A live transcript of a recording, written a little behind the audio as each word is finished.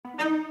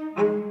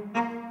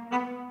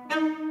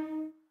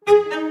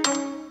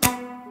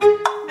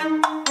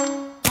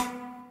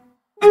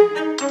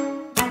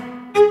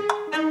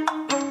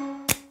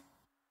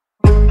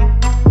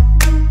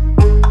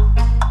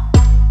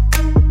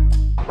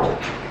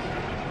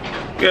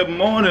Good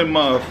morning,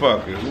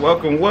 motherfuckers.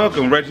 Welcome,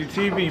 welcome. Reggie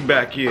TV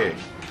back here.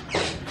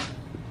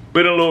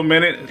 Been a little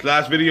minute.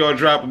 Last video I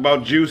dropped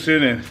about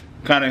juicing and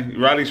kind of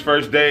Riley's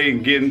first day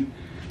and getting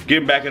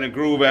back in the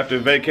groove after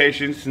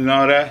vacations and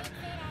all that.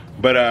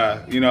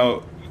 But you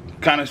know,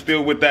 kind of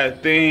still with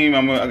that theme.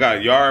 I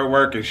got yard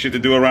work and shit to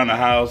do around the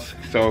house,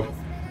 so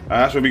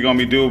that's what we gonna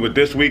be doing. But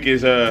this week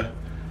is Ross's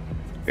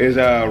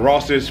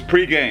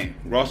pregame.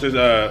 Ross's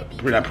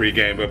not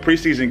pregame, but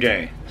preseason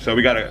game. So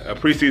we got a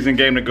preseason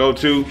game to go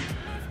to.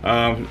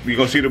 We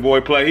gonna see the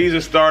boy play. He's a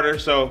starter,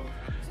 so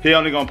he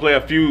only gonna play a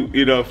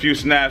few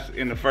snaps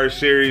in the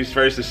first and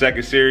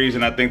second series,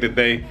 and I think that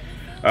they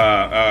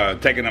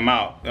taking him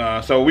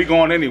out. So we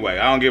going anyway.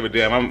 I don't give a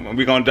damn.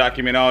 We gonna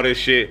document all this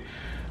shit.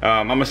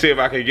 I'm gonna see if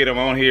I can get him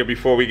on here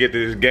before we get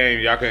to this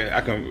game. I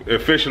can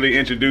officially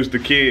introduce the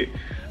kid.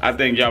 I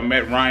think y'all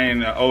met Ryan,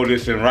 the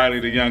oldest, and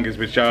Reili, the youngest,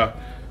 but y'all,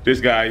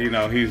 this guy, you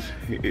know,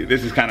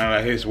 this is kind of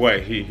like his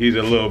way. He's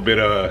a little bit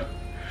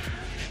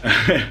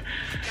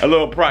a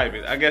little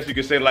private, I guess you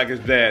could say, like his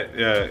dad,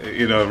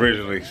 you know,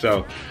 originally.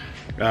 So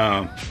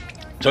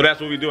so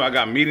that's what we do. I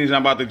got meetings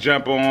I'm about to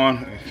jump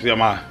on. See on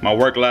my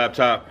work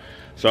laptop.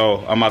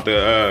 So I'm about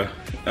to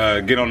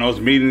get on those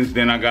meetings.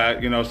 Then I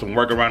got, you know, some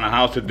work around the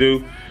house to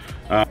do.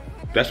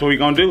 That's what we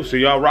gonna do. So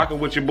y'all rocking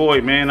with your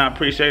boy, man. I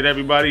appreciate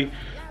everybody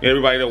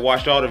that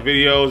watched all the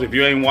videos. If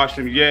you ain't watched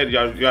them yet,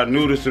 y'all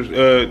new to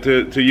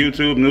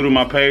YouTube, new to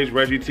my page,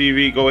 Reggie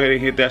TV, go ahead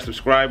and hit that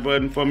subscribe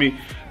button for me.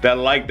 That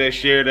like, that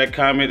share, that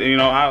comment. And, you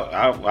know,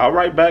 I'll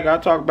write back, I'll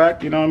talk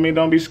back. You know what I mean?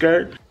 Don't be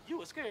scared. You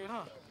was scared,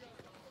 huh?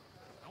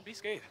 Don't be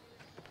scared.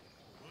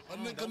 A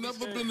nigga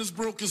never been as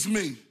broke as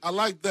me. I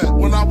like that.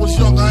 When I was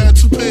young, I had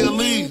 2 pair of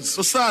leaves.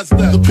 Besides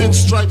that, the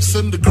pinstripes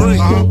and the gray.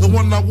 The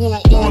one I wore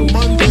on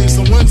Mondays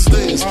and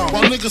Wednesdays.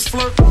 While niggas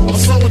flirt, I'm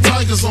sewing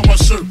tigers on my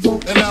shirt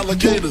and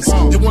alligators.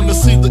 You wanna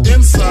see the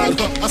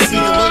inside? I see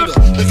you later.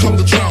 Here come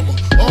the drama.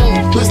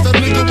 Oh, that's that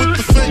nigga with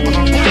the fake.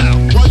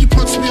 Wow. Why you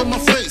punch me in my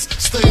face?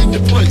 Stay in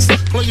your place.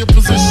 Play your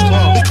position.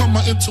 Become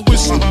my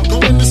intuition. Go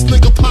in this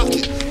nigga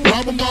pocket.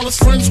 Rob him while his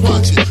friends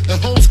watch it.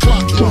 And hoes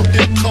clock it.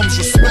 Here comes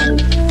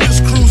respect.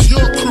 This crew's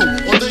your crew,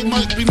 or they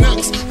might be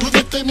next. Look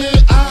at they man,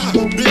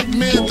 big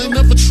man, they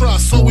never try,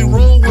 so we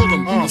roll with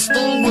them,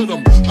 stole with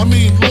them. I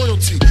mean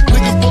loyalty.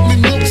 Niggas bought me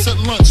milks at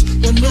lunch,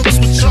 the milks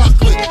with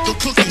chocolate, the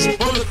cookies,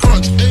 butter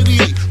crunch,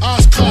 88,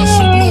 Oshkosh,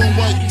 and blue and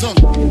white dunk.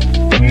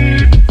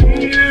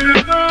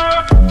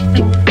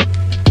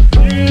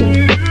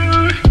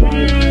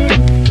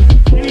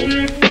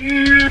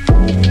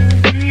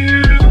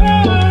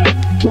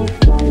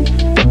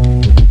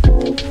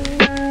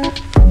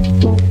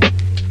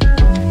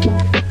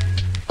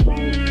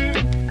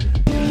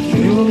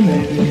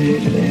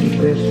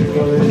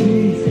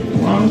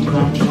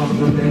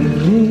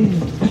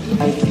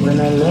 When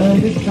I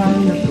love it's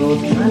time to go,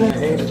 trying to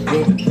hate a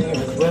good thing,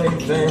 it's way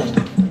down.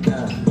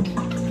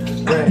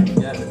 Great,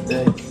 yeah, the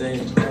day, say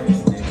it's great,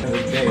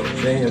 every day,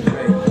 say it's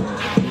great. I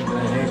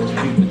hate to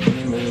keep the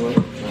demon with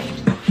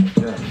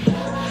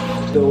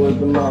do it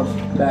the most,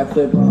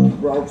 backflip,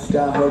 rope,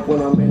 sky hook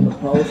when I'm in the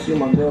post, you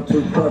my girl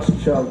too clutch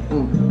choke.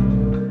 Pull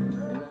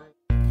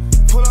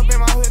up in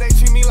my hood, they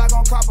treat me like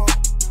on copper.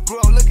 Grew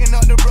up looking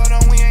up the brother,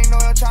 we ain't know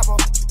El Chapo.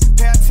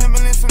 Pair of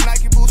Timberlands, some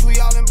Nike boots, we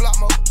all in block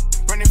mode.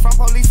 Running from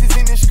police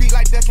in the street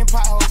like ducking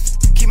potholes.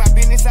 Keep my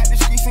business out the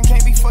streets and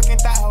can't be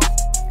fucking thought hoes.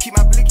 Keep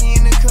my blicky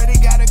in the cut,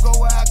 it gotta go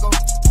where I go.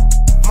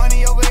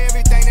 Money over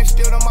everything, that's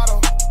still the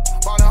motto.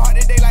 Ball the hard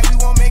today like we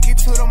won't make it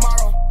till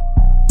tomorrow.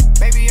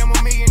 Baby, I'm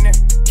a millionaire.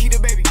 Keep the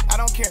baby, I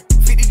don't care.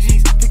 50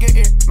 G's, pick a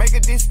ear, make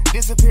a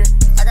disappear.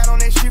 I got on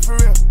that shit for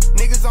real.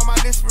 Niggas on my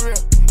list for real.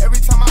 Every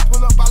time I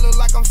pull up, I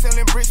look like I'm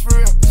selling bricks for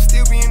real.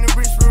 Still be in the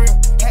bricks for real.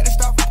 Had to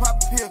stop for pop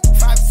a pill.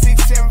 5, 6,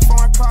 7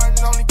 foreign cars,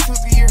 it only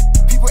took a year.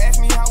 People ask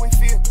me how we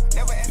feel.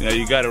 Never ask. Yeah,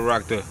 you gotta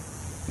rock the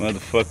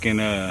motherfucking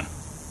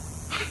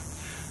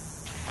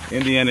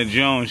Indiana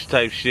Jones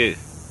type shit.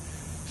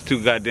 It's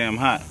too goddamn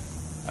hot.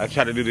 I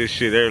try to do this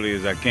shit early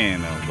as I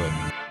can though, but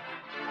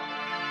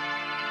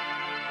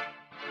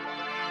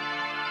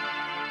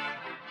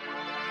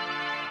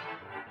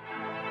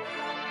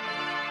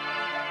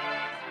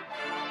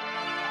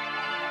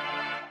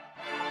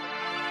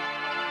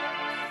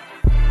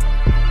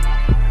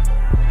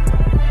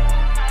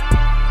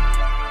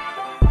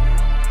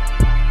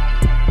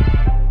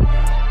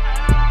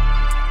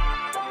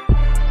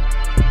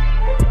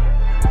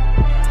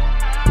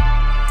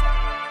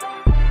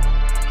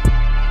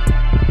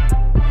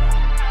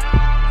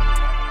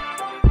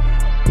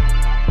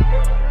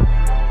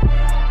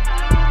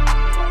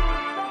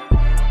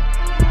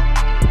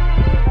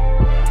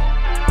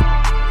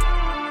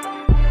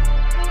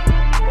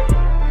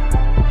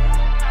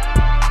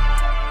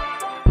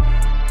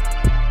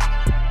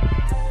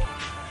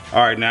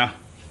all right, now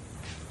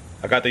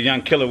I got the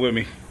young killer with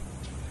me.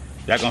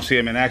 Y'all gonna see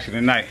him in action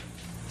tonight.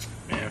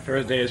 Man,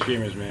 first day of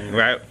scrimmage, man.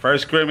 Right,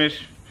 first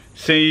scrimmage,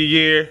 senior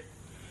year.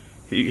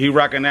 He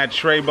rocking that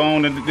Trey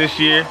Bone this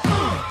year.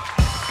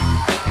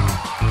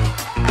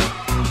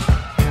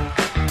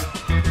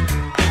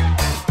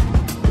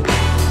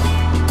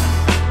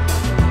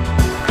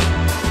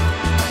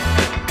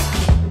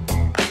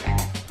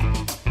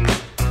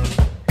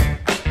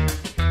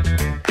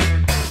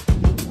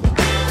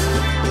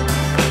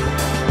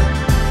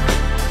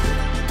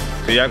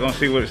 So y'all gonna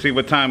see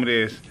what time it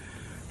is.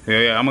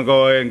 Yeah, I'm gonna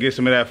go ahead and get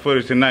some of that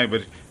footage tonight,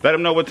 but let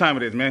them know what time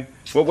it is, man.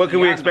 What can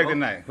we expect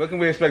tonight? What can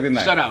we expect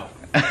tonight? Shut out.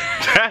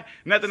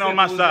 Nothing on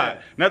my side.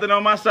 Nothing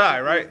on my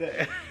side, right?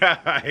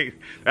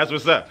 That's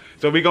what's up.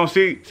 So we gonna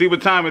see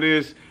what time it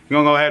is. We're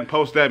gonna go ahead and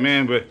post that,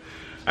 man. But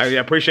I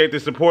appreciate the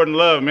support and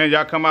love, man.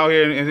 Y'all come out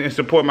here and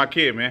support my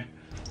kid, man.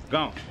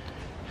 Go.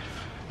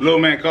 Little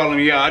man calling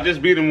me out. I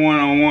just beat him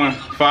one-on-one,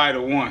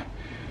 5-1.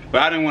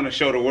 But I didn't want to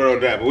show the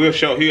world that. But we'll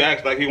show. He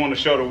acts like he want to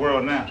show the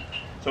world now.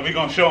 So we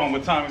gonna show him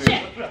what time it is.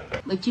 What's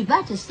up? But you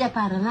about to step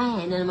out of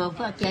line and I'm gonna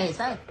fuck your ass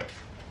up.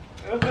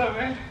 What's up,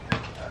 man?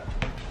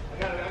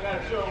 I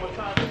gotta show him what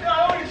time it is.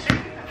 Holy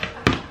shit!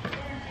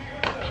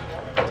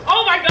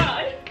 Oh my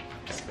god!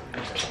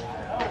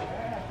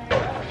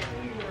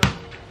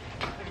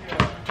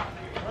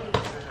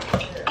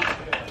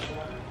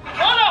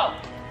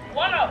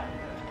 One up!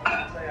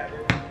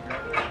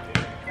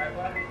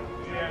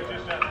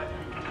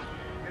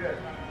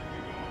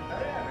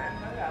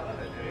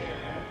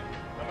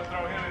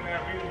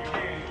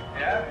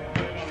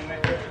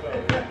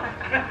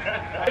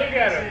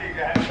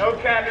 No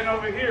capping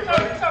over here,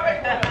 buddy.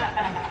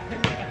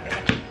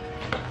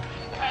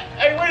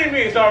 Hey, what do you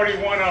mean it's already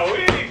 1-0? What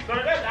do you mean,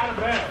 sir? That's out of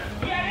bounds.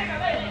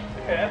 Yeah,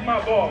 that's my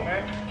ball,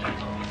 man.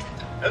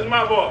 That's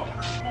my ball.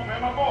 Come on,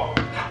 man, my ball.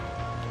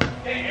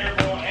 Ain't air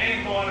ball,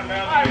 ain't ball in the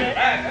bounds.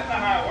 That's not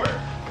how it works.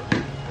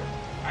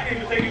 I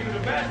didn't even take you to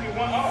the basket. Can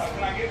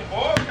I get the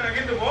ball? Can I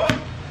get the ball? Can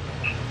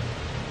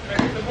I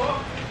get the ball?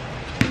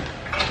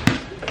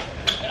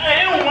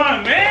 And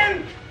one,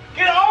 man.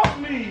 Get off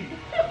me.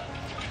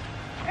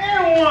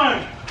 And one.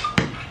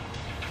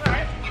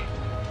 Alright.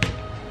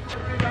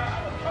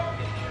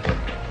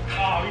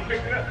 Oh, he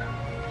picked it up.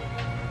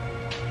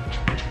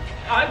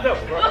 Oh, it's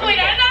double, bro. Wait,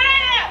 no.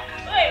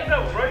 It's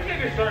double, bro. You can't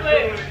just start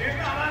doing it again.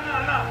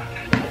 No.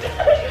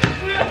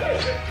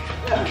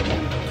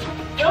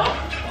 No?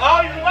 Oh,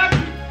 you're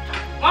lucky.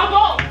 My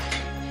ball.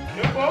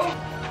 Your ball?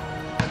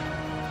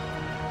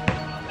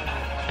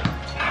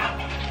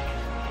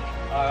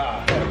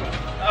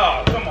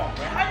 Oh, come on,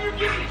 man. How you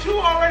getting 2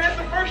 already? That's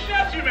the first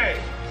shot you made.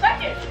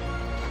 Second.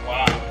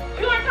 Wow.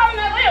 You weren't coming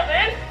that layup,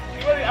 man.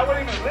 I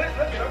wasn't even lit.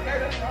 Okay,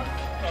 that's fine.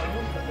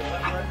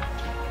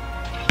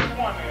 Come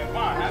on, man.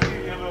 Fine. I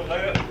need you a little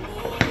layup.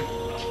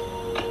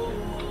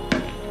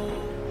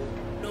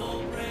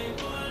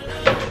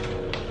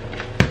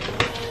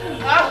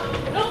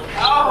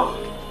 Oh.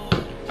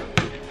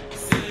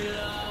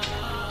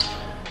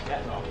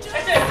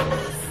 That's it.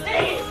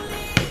 Dang it.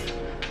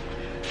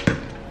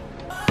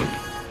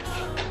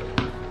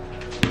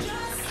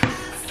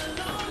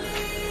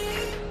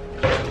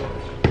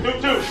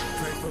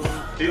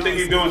 Do you think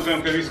he's doing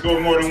something because he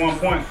scored more than 1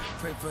 point?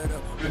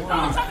 This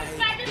time.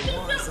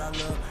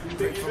 You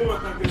think he's doing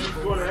something because he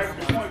scored an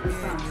extra point this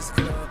time?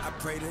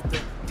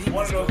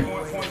 One of those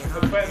points is a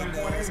platinum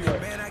point anyway.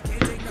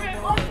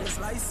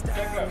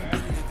 Check up, man.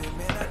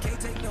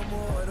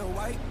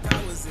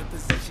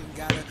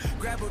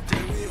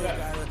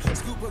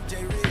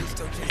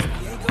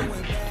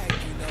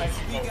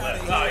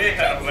 Oh, he ain't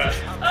got no left.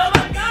 Oh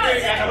my god. He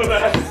ain't got no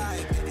left.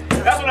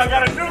 That's what I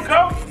gotta do,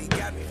 coach.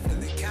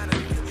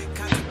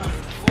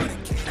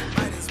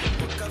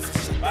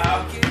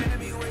 Wow.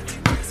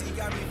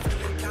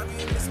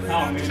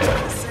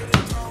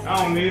 I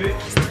don't need it.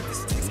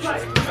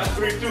 That's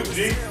 3-2, G.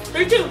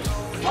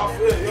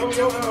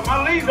 3-2. My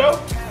lead, though.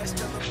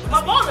 My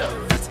ball,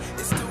 though.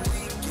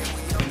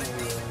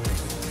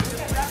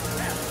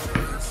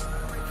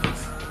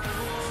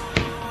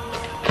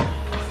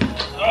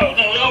 Oh,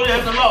 no,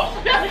 that's a loss.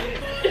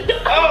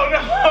 Oh, no.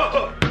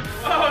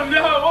 Oh,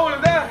 no. What was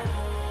that?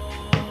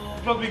 It's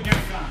supposed to be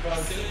giving time,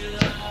 fellas.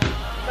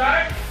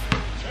 Alright?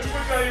 Let me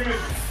tell you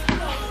this.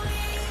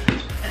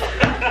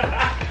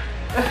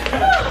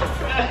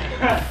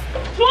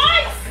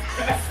 Twice!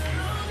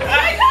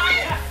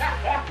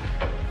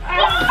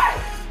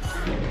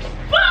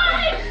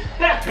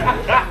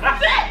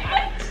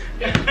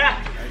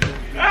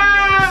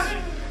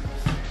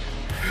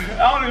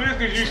 I only miss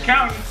because you're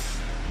counting.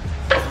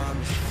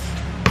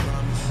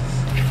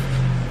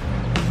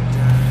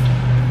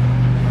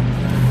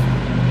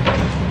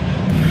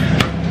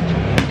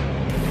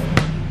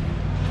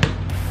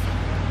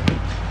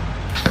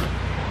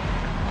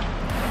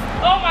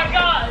 Oh my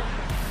god!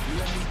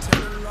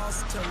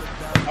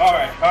 All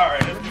right.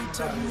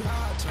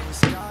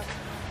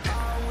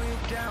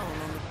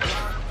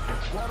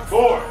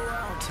 4.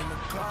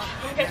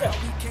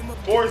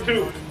 4-2.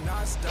 You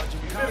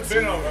should have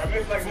been over. I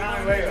missed like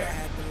 9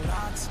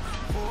 layups.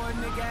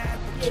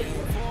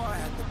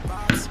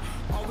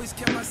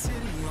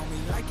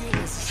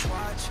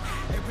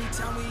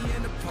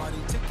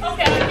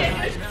 Okay, I get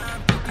it.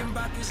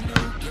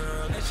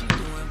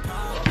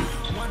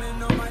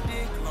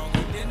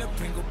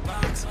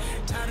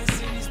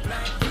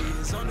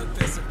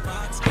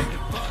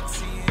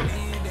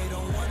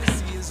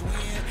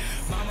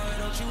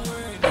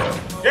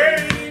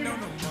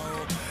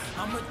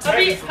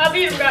 I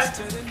beat him, guys.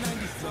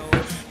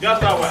 Y'all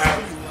saw what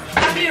happened.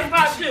 I beat him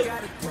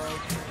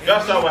 5-2.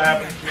 Y'all saw what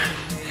happened.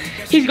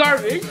 He's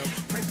garbage.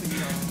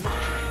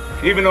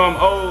 Even though I'm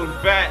old and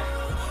fat,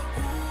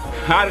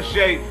 out of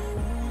shape,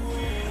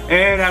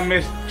 and I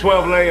missed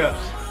 12 layups.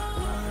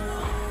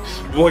 This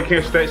boy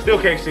still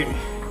can't see me.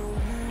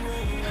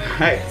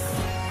 Hey,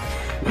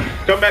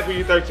 come back when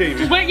you're 13, man.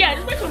 Just wait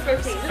till I'm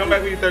 13. Come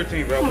back when you're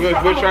 13, bro.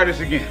 We'll try this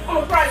again. I'm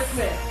gonna try this,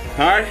 man.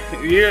 All right,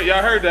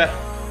 y'all heard that.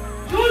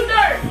 June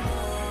 3rd.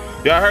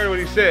 Y'all heard what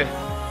he said.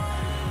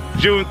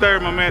 June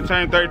 3rd, my man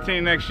turned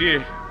 13 next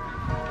year.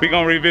 We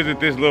gonna revisit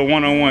this little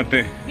one-on-one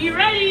thing. Be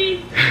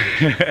ready.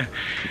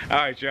 All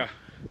right, y'all.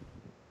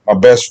 My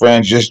best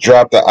friend just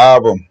dropped the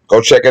album. Go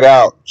check it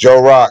out.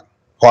 Joe Rock,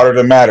 Part of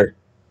the Matter.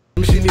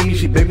 She need me,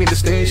 she begged me to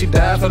stay, she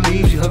died for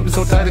me. She hugged me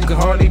so tight I could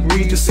hardly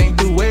breathe. Just ain't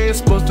the way it's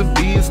supposed to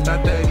be, it's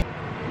not that.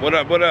 What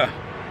up, what up?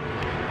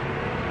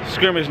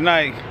 Scrimmage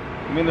night.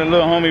 Me and the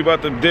little homie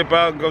about to dip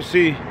out and go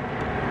see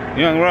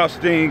young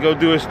Rothstein go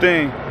do his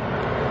thing.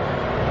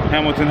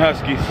 Hamilton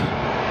Huskies.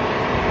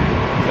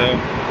 So,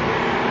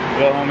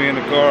 little homie in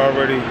the car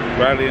already,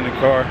 Reili in the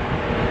car.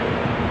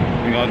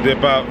 We gonna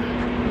dip out.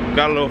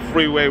 Got a little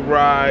freeway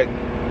ride.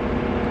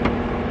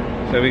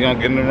 So we gonna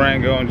get in the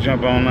Rango and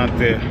jump on out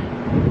there.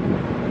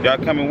 Y'all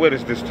coming with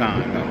us this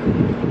time, though.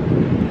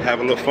 Have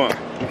a little fun.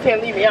 You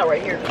can't leave me out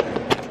right here.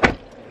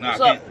 Nah,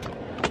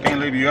 can't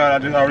leave you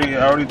out. I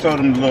already told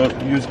them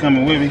you was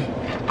coming with me.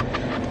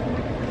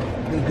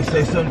 You can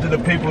say something to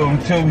the people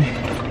until we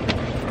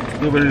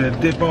get ready to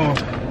dip off.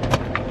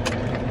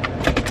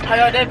 How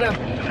y'all dipping?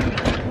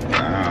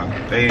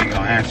 They ain't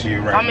gonna answer you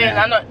right now. I mean,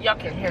 I know y'all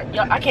can't hear.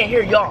 I can't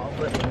hear y'all,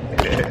 but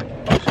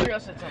I'm sure y'all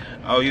said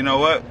something. Oh, you know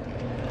what?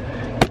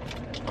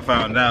 I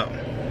found out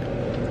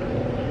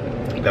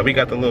that we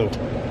got the little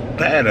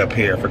pad up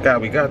here. I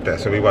forgot we got that,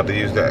 so we about to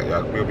use that.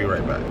 We'll be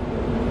right back.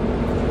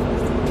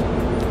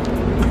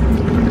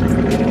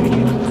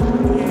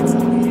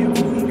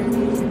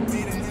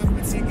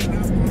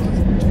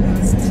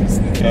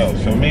 Yo,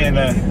 so me and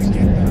the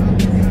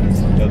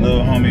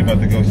little homie about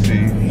to go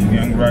see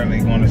young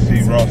Reili, going to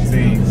see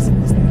Rothstein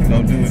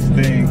go do his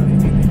thing.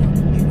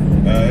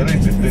 It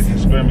ain't just this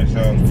scrimmage,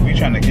 so we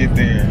trying to get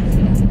there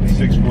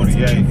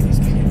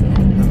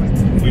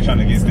 6:48. We trying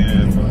to get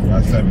there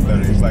by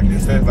 7:30. It's like,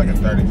 it says like a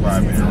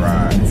 35-minute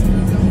ride to the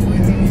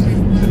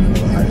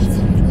little high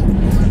school.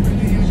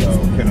 So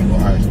Pinnacle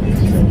High School.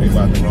 So we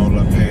about to roll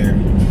up there,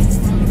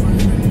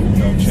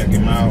 go check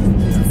him out.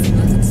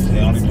 They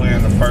only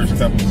playing the first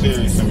couple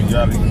series, so we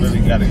really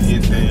gotta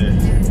get there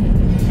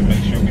to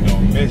make sure we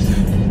don't miss it.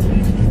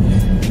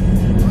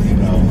 You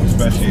know,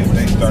 especially if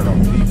they start on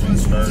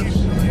defense first.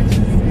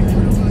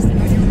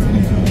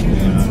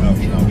 And I know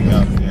he's gonna be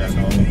out there. I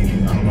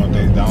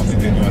don't think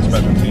they're doing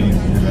special teams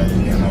today.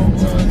 You know,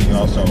 he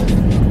also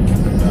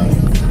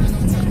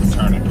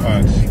returning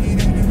punts,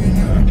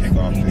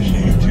 kickoff this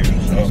year too.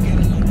 So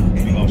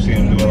we're gonna see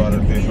him do a lot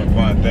of different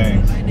fun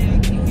things.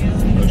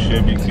 So it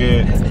should be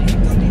good.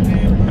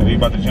 And we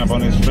about to jump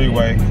on this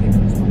freeway.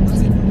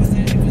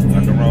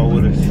 Y'all can roll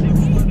with us.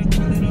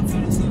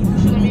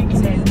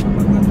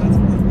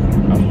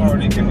 I'm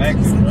already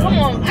connected, bro. Come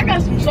on, I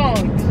got some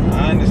songs.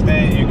 I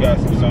understand you got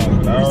some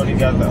songs, but I already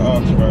got the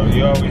aux, bro.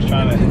 You always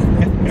trying to,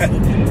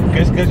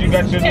 cause you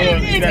got your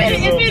little,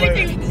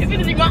 If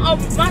anything, my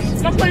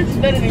playlist is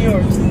better than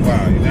yours.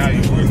 Wow, now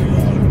you really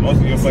wrong.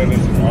 Most of your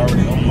playlists are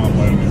already on my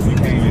playlist. You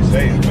can't even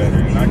say it's better,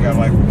 and I got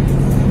like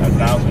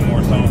 1,000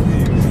 more songs to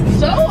use.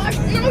 So,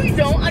 no you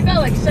don't. I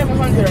got like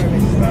 700 of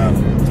it. Stop.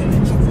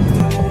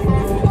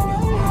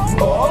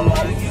 All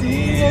I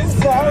see is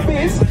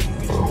zombies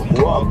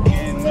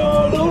walking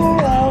all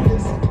around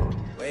us.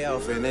 Way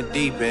off in the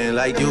deep end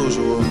like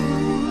usual.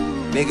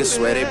 Niggas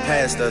swear they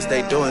passed us,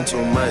 they doing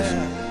too much.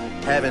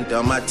 Haven't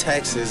done my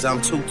taxes, I'm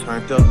too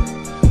turned up.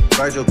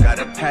 Virgil got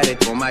a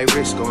paddock on my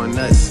wrist going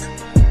nuts.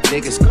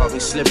 Niggas caught me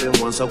slipping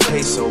once,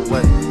 okay, so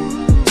what?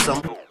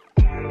 Some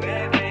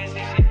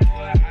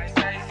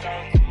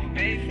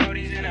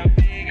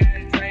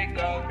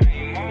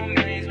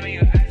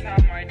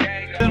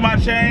This is my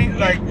chain,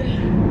 like,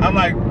 I'm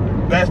like,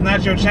 that's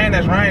not your chain,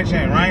 that's Ryan's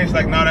chain. Ryan's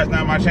like, no, that's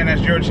not my chain,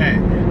 that's your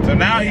chain. So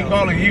now he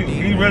calling you.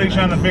 He really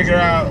trying to figure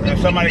out if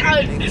somebody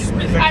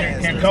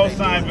can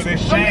co-sign for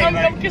this chain.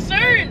 I'm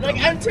concerned. Like,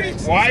 I'm too.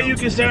 Why are you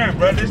concerned,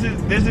 bro? This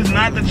is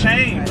not the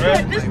chain, bro.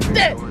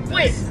 Dad,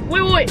 wait.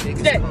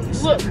 Dad,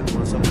 look.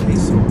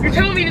 You're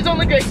telling me this don't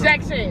look the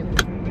exact same.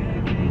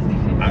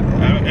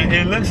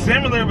 It looks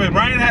similar, but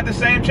Ryan had the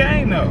same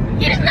chain, though.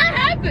 He did not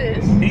have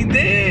this. He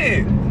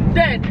did.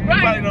 Dad, You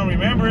probably don't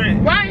remember it.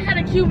 Ryan had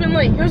a Cuban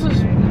link. Here's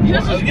was You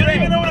don't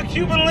even know what a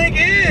Cuban link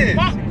is.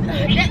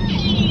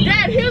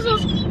 Dad, his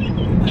was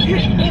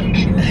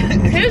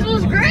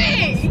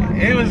gray.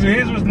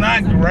 His was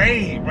not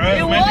gray, bro.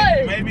 It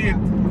was. Maybe it,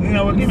 you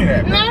know what? Give me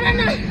that, bro.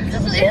 No.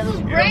 His was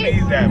gray.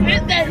 You don't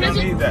need that, bro. You don't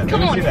need that. Let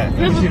me see that.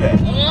 Let me see that.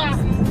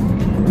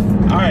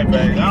 All right,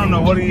 baby. I don't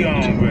know what he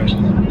on, but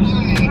all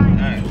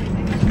right.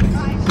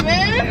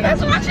 Man,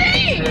 that's my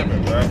chain.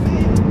 Tripping, bro.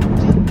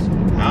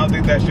 I don't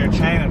think that's your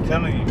chain. I'm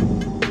telling you.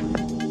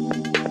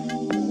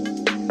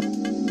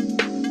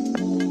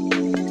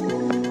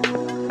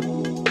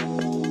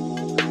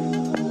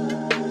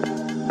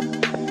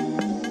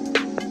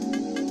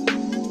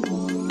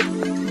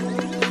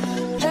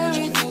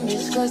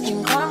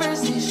 disgusting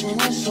conversation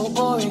is so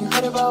boring.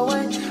 Heard about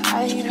what?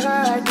 I hate her,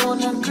 I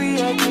don't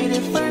agree. I did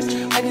it first,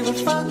 I give a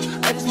fuck,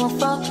 I just want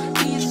fuck.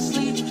 Peace,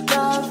 sleep,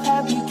 love,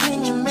 happy.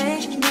 Can you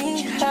make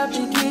me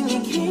happy? Can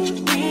you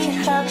keep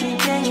me happy?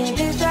 Can you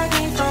distract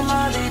me from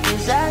all the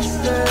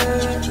disaster?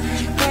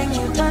 Can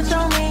you touch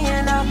on me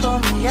and I'll call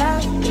me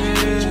after?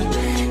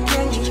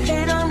 Can you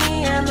hate on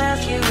me and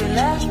mask it with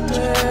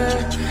laughter?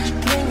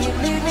 Can you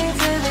leave me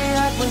to the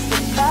yard with the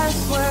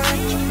password?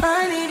 I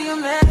need you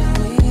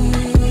mentally.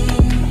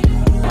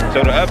 So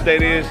the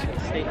update is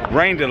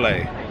rain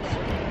delay.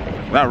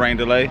 Not rain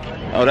delay.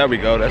 Oh, there we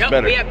go. That's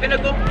better. We at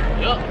Pinnacle.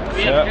 Yup.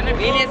 We at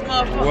Pinnacle. In this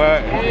motherfucker.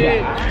 What?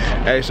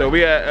 Hey, so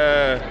we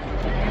at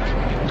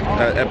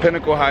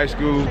Pinnacle High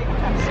School.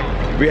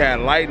 We had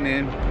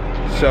lightning,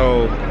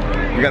 so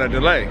we got a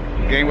delay.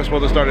 Game was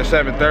supposed to start at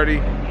 7:30.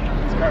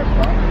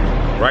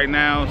 Right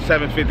now,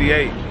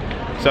 7:58.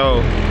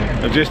 So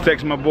I just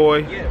texted my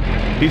boy.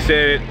 He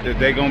said that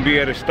they're gonna be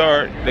at a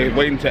start. They're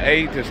waiting to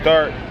 8 to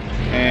start,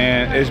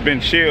 and it's been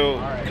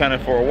chilled kind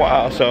of for a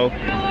while. So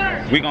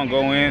we gonna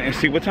go in and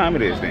see what time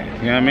it is then.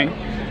 You know what I mean?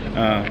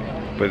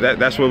 But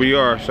that's where we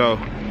are. So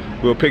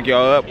we'll pick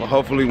y'all up.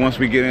 Hopefully, once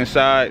we get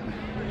inside,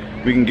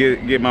 we can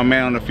get my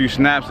man on a few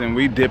snaps, and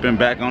we dipping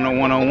back on the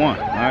one-on-one.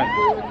 All right?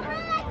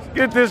 Let's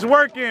get this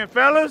work in,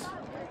 fellas.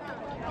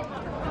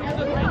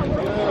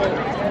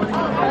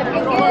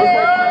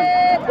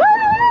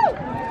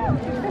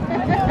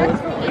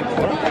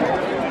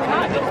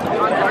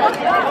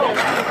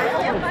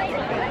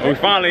 We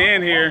finally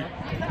in here.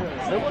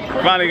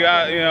 Finally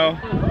got,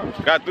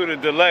 got through the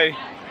delay.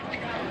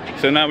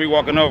 So now we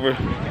walking over,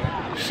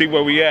 see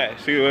where we at,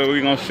 see where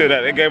we gonna sit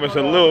at. They gave us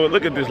a little,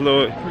 look at this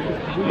little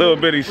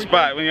bitty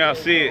spot when y'all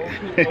see it.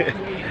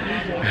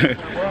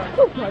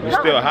 It's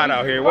still hot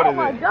out here. What is it?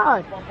 Oh my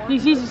God.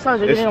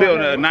 It's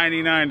still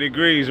 99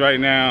 degrees right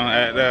now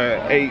at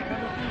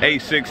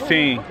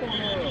 8:16.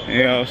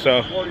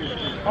 So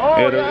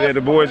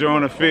the boys are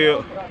on the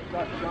field.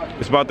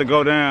 It's about to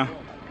go down.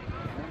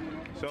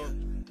 So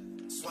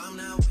I'm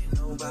not with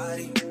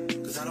nobody,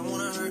 cause I don't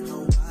wanna hurt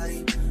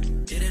nobody.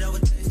 Did it over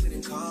text,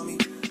 didn't call me.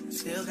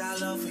 Still got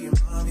love for your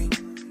mommy.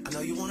 I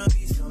know you wanna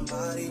be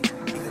somebody,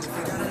 even if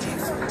you gotta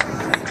leave somebody.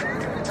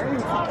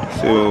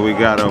 See what we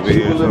got over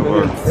here so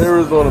far.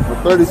 Arizona for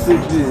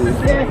 36 years,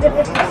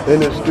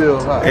 and it's still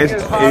hot.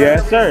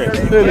 Yes, sir.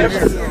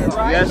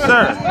 Yes,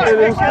 sir. It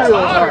is still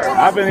hot.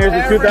 I've been here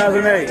since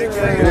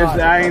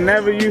 2008. I ain't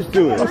never used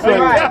to it.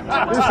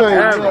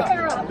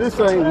 This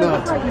ain't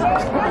nothing.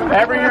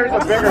 Every year is a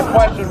bigger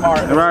question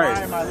mark.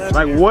 Right.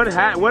 Like what's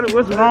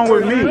wrong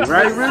with me,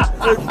 right?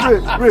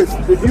 Rich,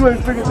 if you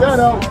ain't figured that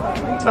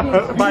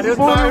out, by this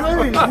time,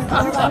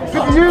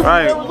 50 years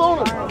right.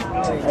 Arizona.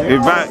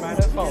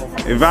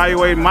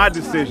 Evaluate my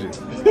decision.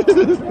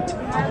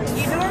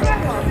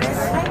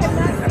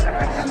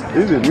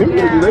 Is it me?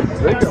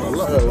 They got a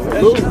lot.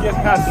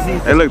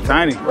 They look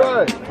tiny.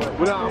 Right.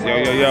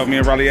 Yo, me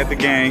and Reili at the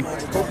game.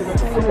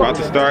 About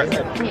to start.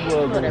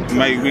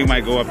 We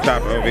might go up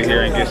top over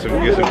here and get some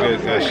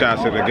good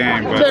shots of the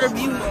game.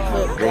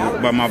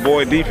 But my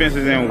boy defense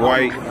is in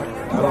white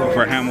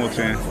for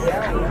Hamilton.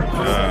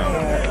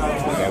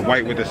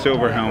 White with the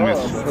silver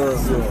helmets.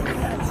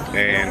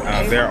 And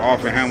their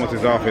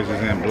Hamilton's office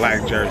is in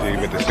black jersey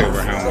with the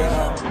silver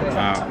helmets.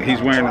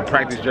 He's wearing the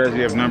practice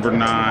jersey of number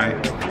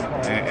 9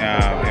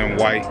 in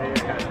white.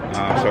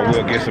 So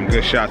we'll get some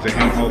good shots of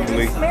him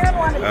hopefully.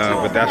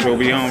 But that's what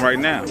we on right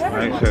now,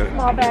 right? So,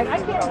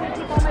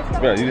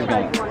 bro, you just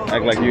gonna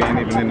act like you ain't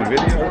even in the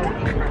video?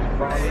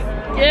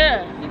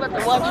 Yeah, you about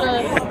to watch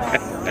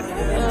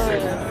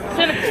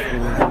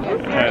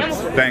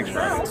Pinnacle. Thanks,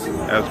 bro.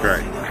 That was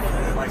great.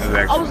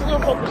 I was a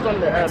little focused on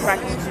the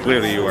practice.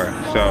 Clearly you were.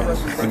 So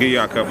I'll give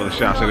y'all a couple of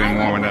shots of them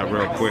warming up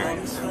real quick.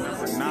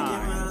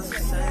 9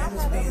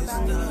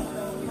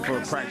 for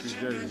practice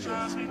jerseys.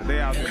 They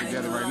out there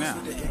together right now.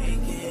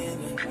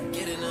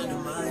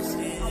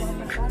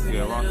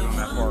 Yeah, rocking on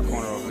that far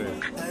corner over there.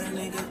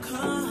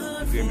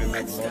 See him in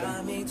that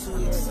bottom.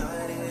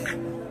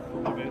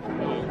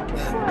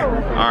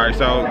 Alright,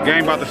 so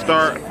game about to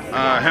start.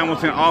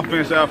 Hamilton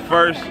offense up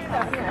first.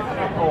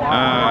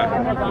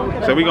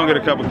 So we're gonna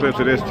get a couple clips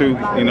of this too,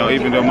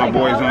 even though my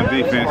boy's on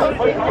defense,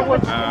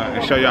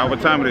 and show y'all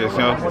what time it is.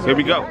 So here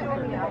we go.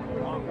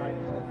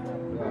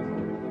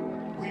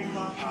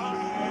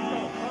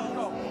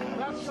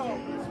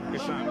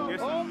 Get some.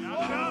 That's what I'm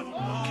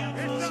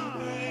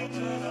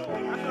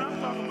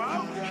talking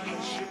about.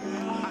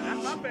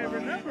 That's my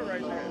favorite number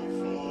right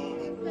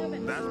there.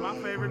 That's my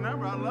favorite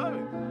number. I love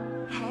it.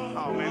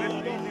 Oh man, this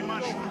is easy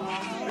money.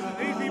 This is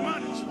easy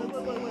money.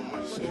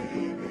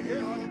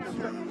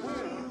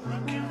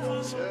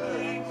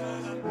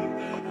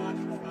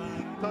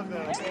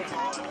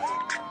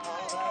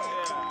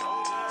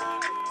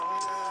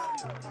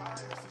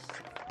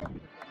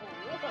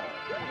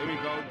 Here we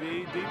go,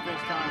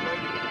 defense time,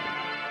 baby.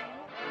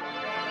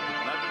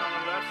 Nothing on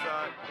the left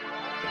side.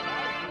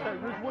 Hey,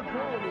 Rich, what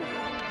goal is it?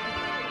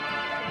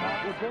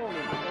 What goal is it?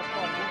 That's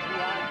called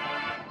WeeklyVlog.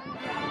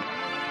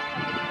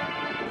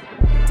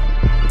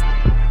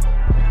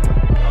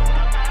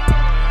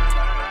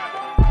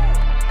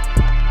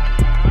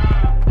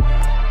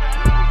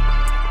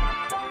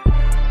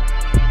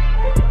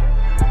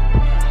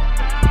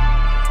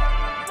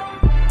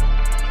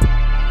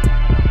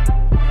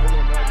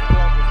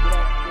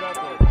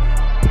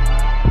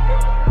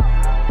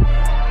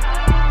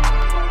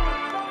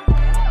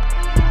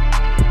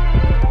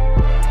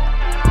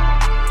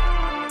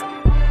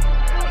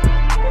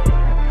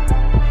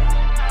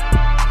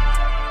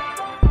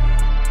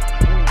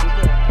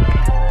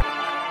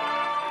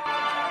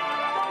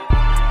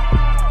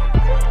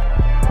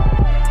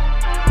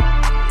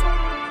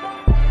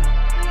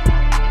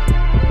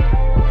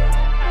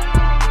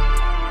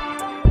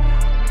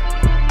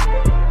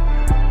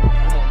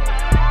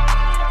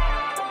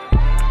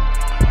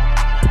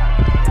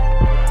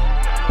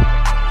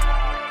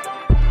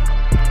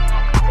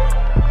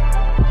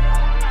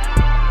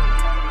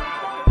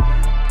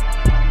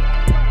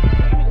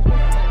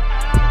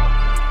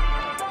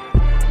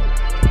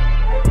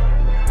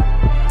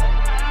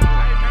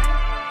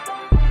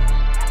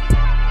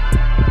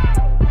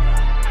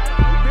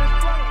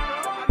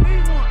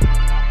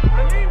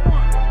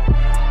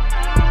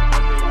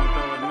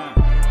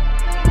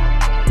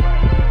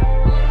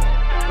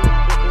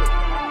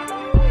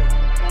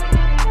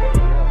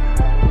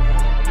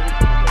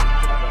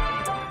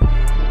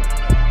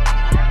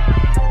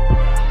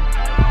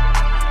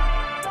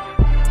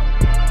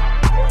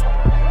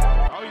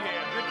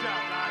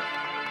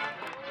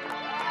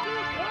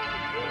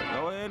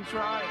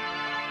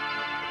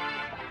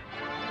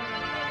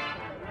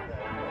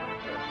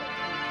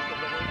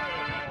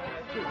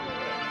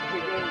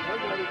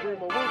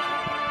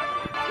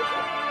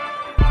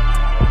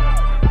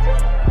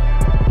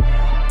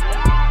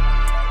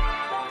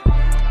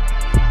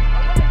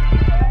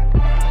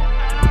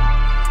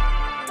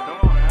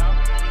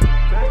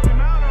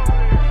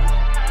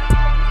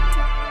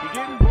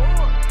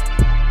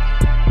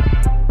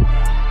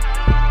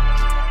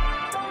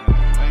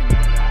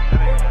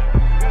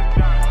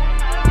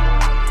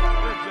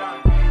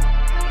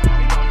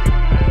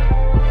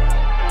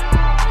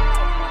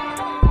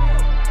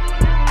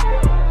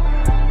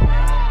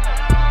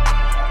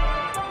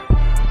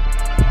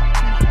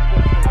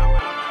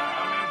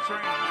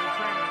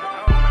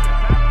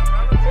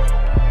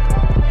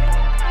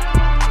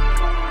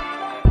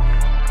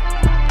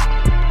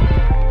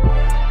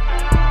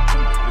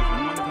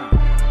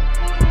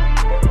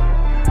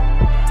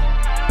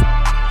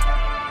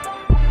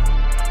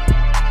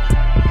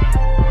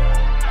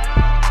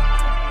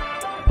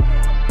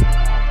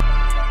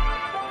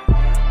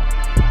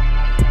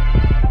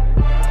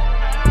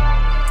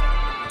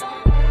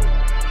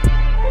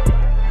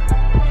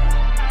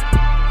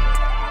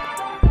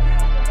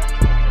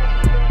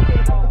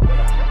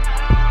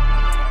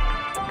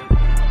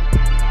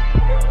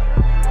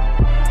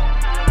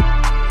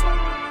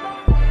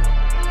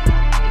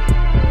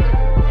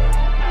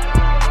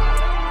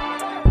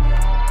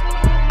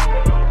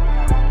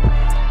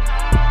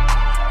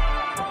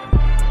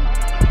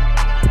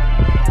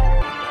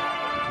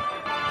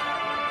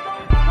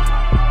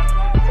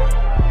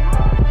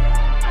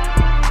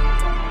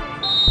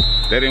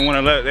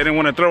 They didn't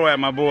want to throw at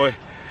my boy.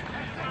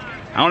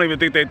 I don't even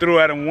think they threw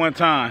at him one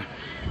time.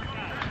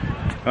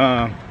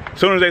 As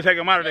soon as they take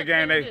him out of the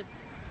game, they did.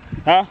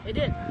 Huh? They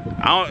did.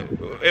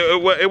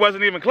 It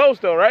wasn't even close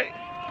though, right?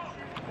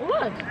 It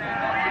was.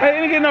 They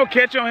didn't get no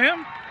catch on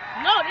him.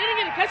 No, they didn't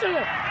get a catch on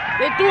him.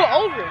 They threw it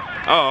over.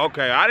 Oh,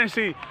 okay. I didn't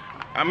see.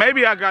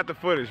 Maybe I got the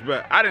footage,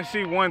 but I didn't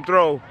see one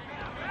throw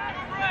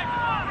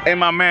in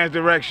my man's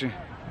direction.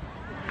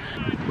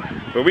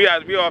 But we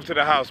off to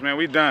the house, man.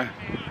 We done.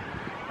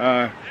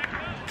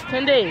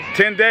 10 days.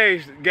 10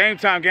 days. Game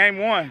time. Game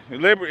 1.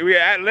 Liberty. We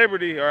at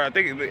Liberty, or I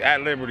think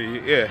at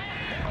Liberty. Yeah.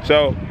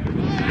 So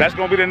that's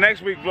gonna be the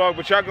next week vlog.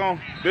 But y'all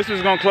this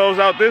is gonna close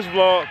out this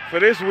vlog for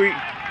this week.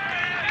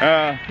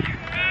 And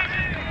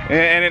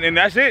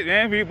that's it,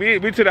 man. We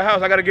to the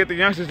house. I gotta get the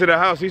youngsters to the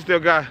house. He still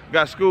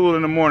got school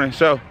in the morning,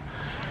 so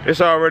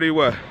it's already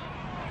what,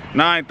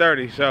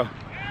 9:30. So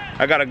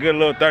I got a good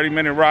little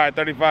 30-minute ride,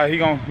 35. He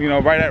gonna, you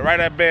know, right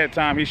at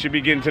bedtime, he should be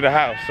getting to the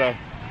house. So,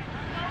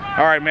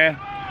 all right, man.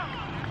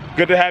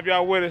 Good to have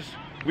y'all with us.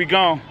 We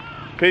gone.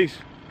 Peace.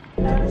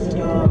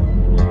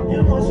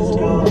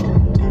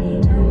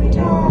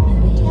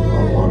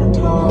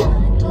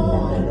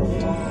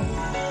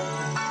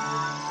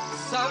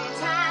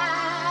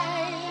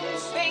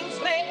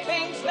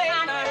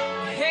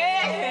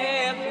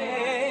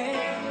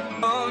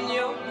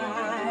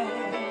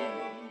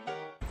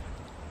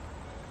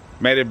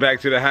 Made it back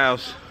to the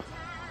house.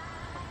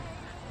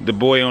 The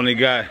boy only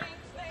got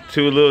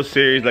 2 little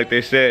series, like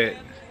they said.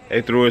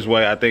 They threw his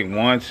way, I think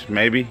once,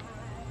 maybe.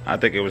 I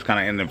think it was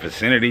kind of in the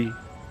vicinity,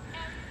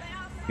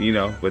 you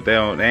know. But they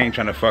ain't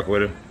trying to fuck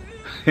with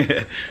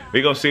him.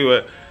 We gonna see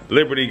what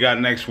Liberty got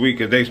next week,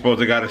 cause they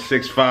supposed to got a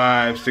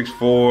 6'5",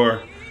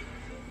 6'4",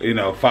 you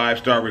know,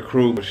 5-star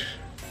recruit. Which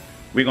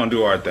we gonna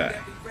do our thing.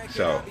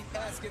 So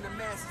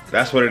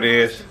that's what it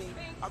is.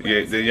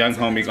 Yeah, the young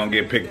homie gonna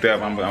get picked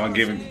up. I'm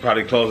gonna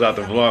probably close out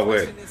the vlog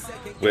with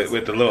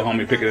the little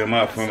homie picking him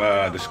up from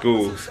the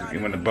schools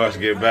when the bus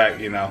get back,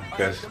 you know,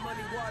 because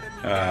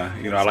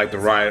you know, I like to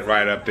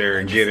ride up there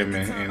and get him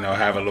and, you know,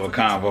 have a little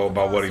convo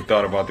about what he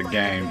thought about the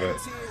game. But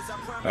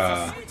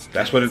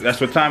that's what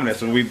time it is.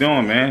 That's what we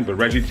doing, man. But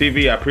Reggie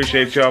TV, I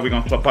appreciate y'all. We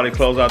gonna probably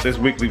close out this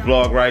weekly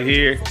vlog right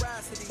here.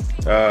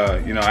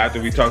 You know, after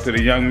we talk to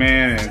the young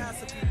man, and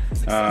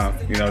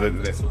you know,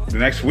 the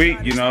next week,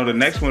 you know, the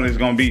next one is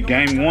gonna be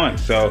game 1,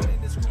 so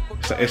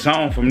it's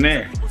on from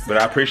there. But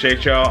I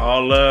appreciate y'all,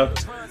 all love.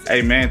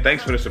 Hey man,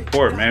 thanks for the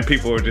support, man.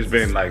 People have just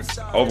been like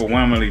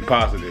overwhelmingly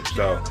positive,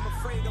 so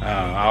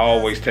I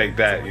always take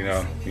that, you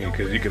know,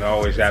 because you can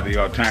always have the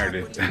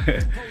alternative.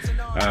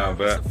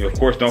 But of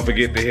course, don't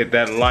forget to hit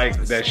that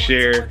like, that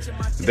share,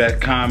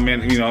 that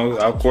comment. You know,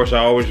 of course, I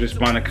always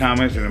respond to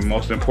comments, and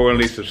most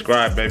importantly,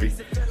 subscribe, baby.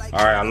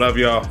 All right, I love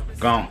y'all.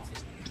 Gone.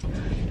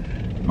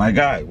 My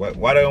guy,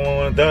 why they don't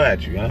want to throw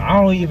at you, huh?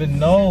 I don't even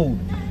know.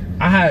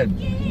 I had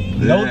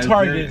no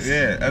targets.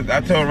 Yeah,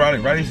 I told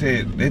Reili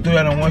said they threw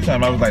at him one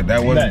time. I was like,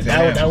 that wasn't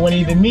that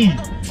wasn't even me.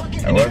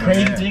 And the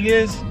crazy thing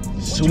is,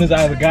 as soon as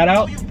I got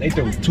out, they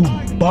threw 2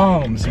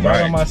 bombs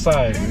right on my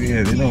side.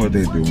 Yeah, they know what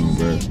they're doing,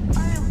 but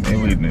they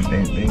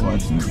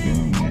watching the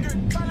film, man.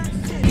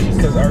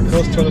 Because our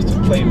coach told us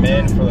to play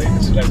man for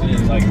like, so that we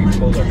didn't like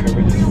expose our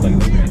coverages, like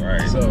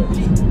right. So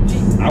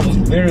I was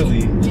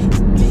literally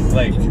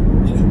like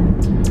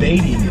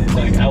baiting it.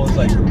 Like I was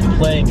like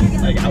playing,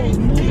 like I was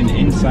moving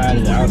inside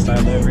and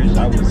outside leverage.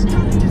 I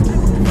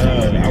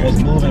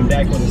was moving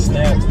back on the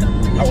snap.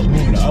 I was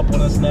moving up on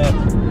the snap.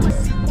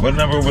 What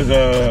number was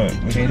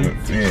Gettin?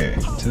 Yeah.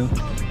 2.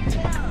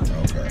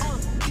 Okay.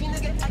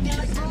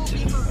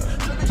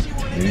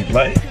 Did he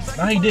play?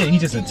 No, he did. He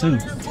just a 2.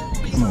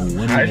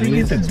 How did he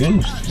get the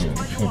boost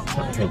for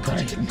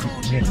practice?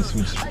 He had to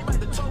switch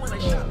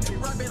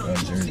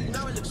jerseys.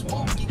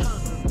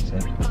 So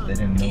they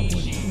didn't know who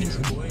was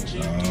who.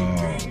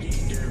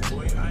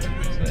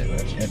 So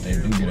if they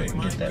do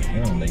get that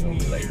film, they gonna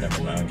be like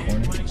number 9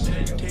 corner. So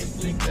they gonna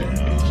think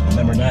that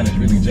number 9 is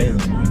really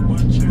Jalen.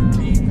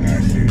 I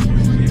see.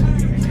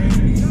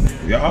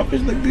 Your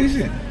offense look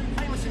decent.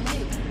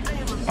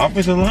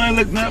 Offensive line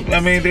looked up. I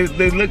mean,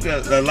 they look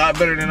a lot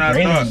better than I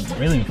thought.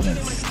 Reili for that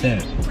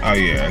step. Oh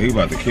yeah, he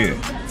about to kill.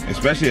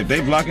 Especially if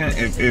they blocking.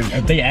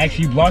 If they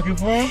actually blocking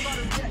for him.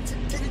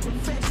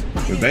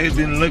 Cause they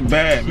didn't look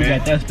bad, man. He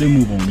got that still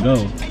move on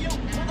go.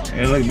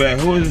 It looked bad.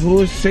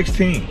 Who is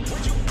 16?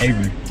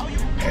 Avery.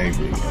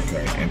 Avery.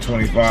 Okay. And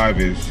 25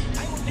 is.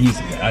 He's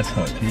like a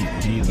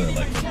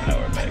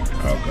power back.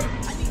 Okay.